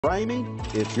Ramey,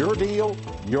 it's your deal,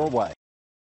 your way.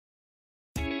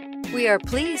 We are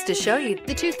pleased to show you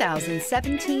the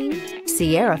 2017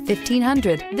 Sierra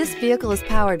 1500. This vehicle is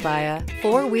powered by a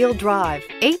 4-wheel drive,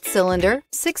 8-cylinder,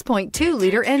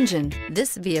 6.2-liter engine.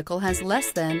 This vehicle has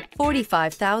less than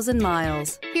 45,000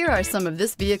 miles. Here are some of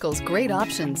this vehicle's great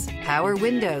options: power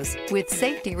windows with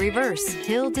safety reverse,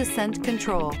 hill descent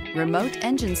control, remote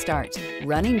engine start,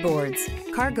 running boards,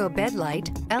 cargo bed light,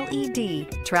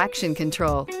 LED, traction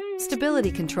control,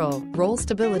 stability control, roll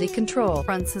stability control,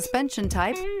 front suspension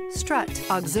type, strut,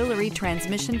 auxiliary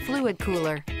transmission fluid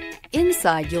cooler.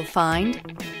 Inside you'll find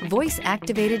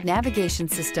voice-activated navigation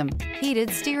system, heated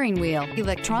steering wheel,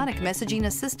 electronic messaging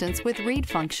assistance with read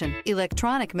function,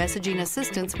 electronic messaging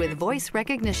assistance with voice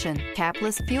recognition,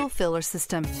 capless fuel filler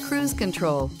system, cruise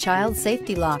control, child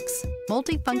safety locks,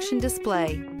 multifunction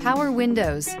display, power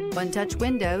windows, one-touch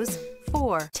windows.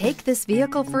 Take this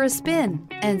vehicle for a spin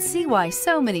and see why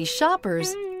so many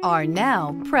shoppers are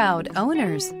now proud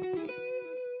owners.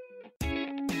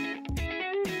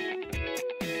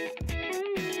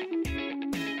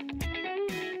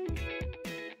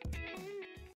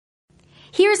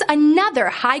 Here's another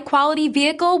high-quality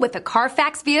vehicle with a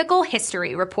Carfax Vehicle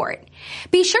History Report.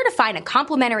 Be sure to find a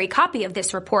complimentary copy of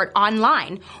this report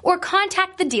online or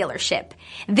contact the dealership.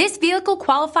 This vehicle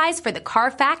qualifies for the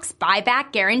Carfax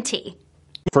Buyback Guarantee.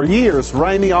 For years,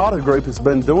 Ramey Auto Group has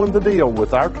been doing the deal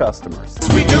with our customers.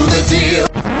 We do the deal.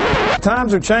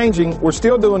 Times are changing. We're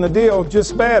still doing the deal,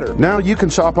 just better. Now you can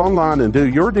shop online and do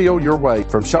your deal your way,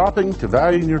 from shopping to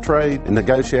valuing your trade and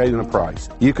negotiating a price.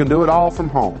 You can do it all from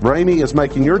home. Ramey is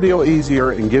making your deal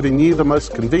easier and giving you the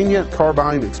most convenient car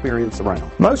buying experience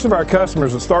around. Most of our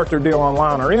customers that start their deal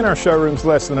online are in our showrooms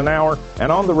less than an hour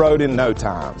and on the road in no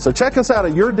time. So check us out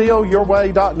at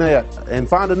yourdealyourway.net and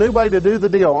find a new way to do the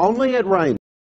deal only at Ramey.